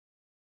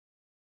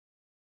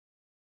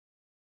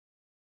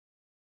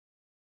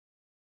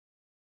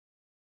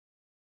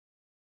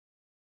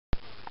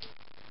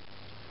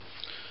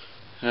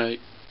Hey,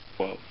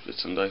 well,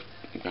 it's Sunday.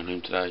 I'm going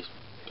home today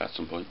at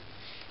some point.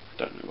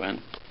 Don't know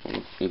when.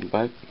 In the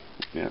bag.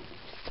 Yeah.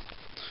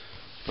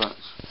 But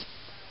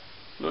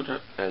Little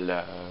Jack.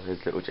 Hello,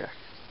 there's Little Jack.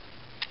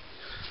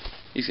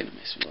 He's gonna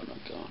miss me when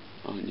I'm gone,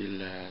 aren't you,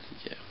 lad?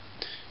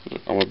 Yeah.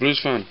 I'm a Blues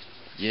fan.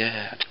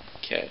 Yeah, I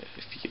don't care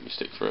if you give me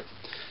stick for it.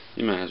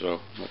 You may as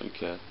well. I don't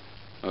care.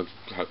 I've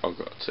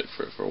got to stick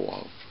for it for a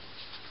while.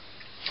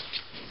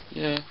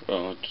 Yeah.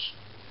 Well, I'll just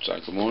say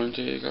good morning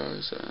to you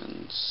guys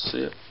and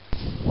see ya.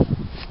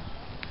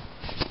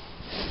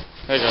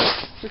 Hey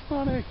guys. Good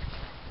morning.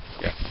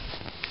 Yeah.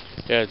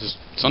 Yeah, it's just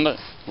Sunday.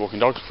 Walking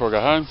dogs before I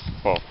go home.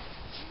 Well,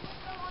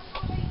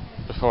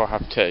 before I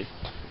have tea.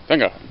 Then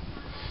go home.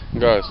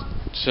 And guys,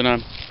 just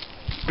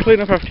clean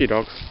up after your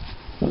dogs.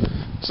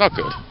 It's not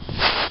good.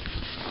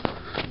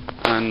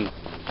 And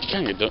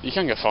you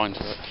can get fined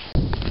for it.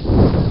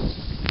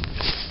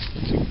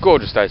 It's a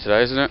gorgeous day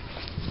today, isn't it?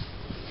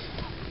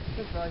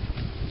 That's right.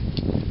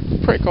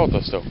 Pretty cold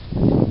though still.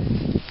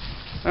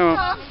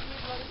 Oh.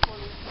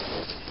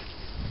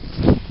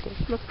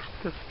 Look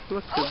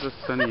at the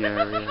sunny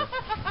area.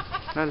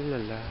 La la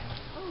la.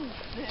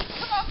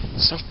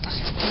 Stop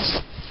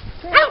fucking.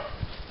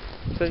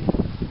 See?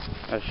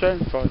 That's showing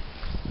fight.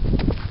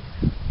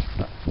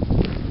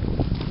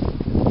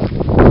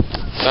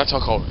 That's how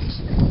cold it is.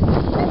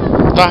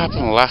 That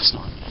happened last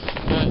night.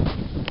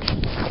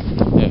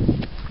 Yeah.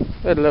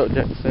 We had a little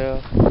jet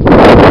sail.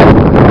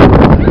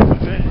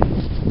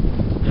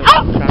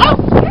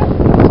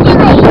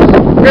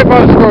 Get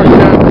by the squirrel,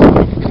 Jack.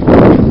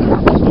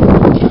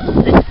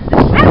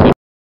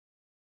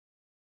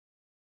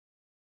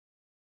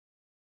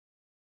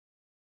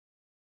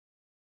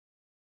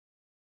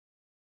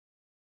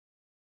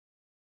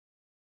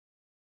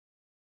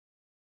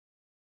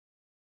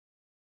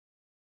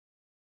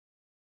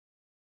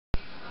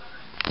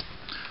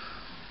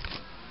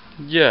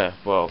 Yeah,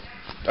 well,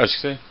 as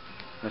you see,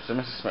 Mr. and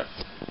Mrs. Smith.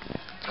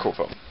 Cool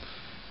film.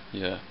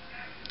 Yeah.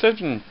 They've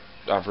been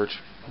average.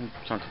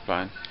 Can't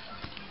complain.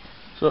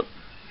 So,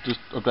 just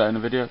updating the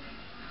video.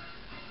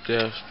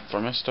 Yeah,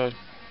 from yesterday.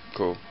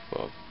 Cool.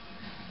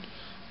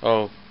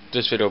 Well,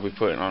 this video will be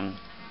putting on,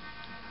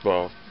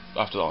 well,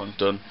 after that one's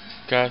done.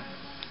 Okay?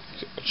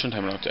 It shouldn't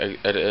take me long to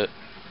edit it.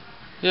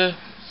 Yeah,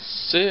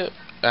 see it.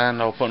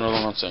 And I'll put another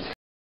one on soon.